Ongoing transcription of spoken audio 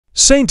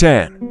Saint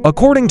Anne,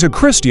 according to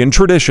Christian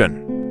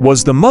tradition,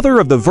 was the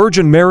mother of the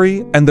Virgin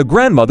Mary and the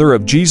grandmother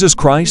of Jesus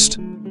Christ.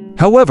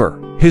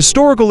 However,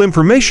 historical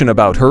information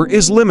about her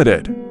is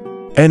limited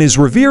and is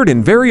revered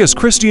in various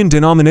Christian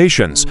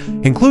denominations,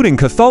 including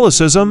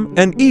Catholicism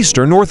and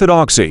Eastern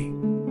Orthodoxy,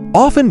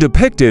 often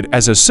depicted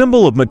as a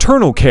symbol of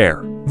maternal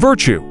care,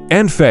 virtue,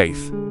 and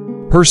faith.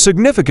 Her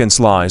significance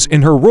lies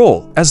in her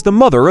role as the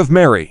mother of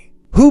Mary,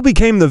 who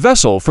became the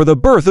vessel for the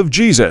birth of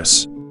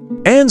Jesus.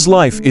 Anne's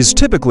life is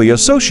typically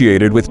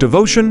associated with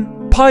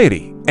devotion,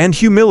 piety, and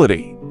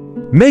humility,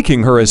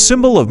 making her a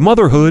symbol of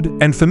motherhood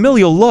and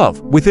familial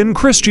love within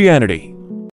Christianity.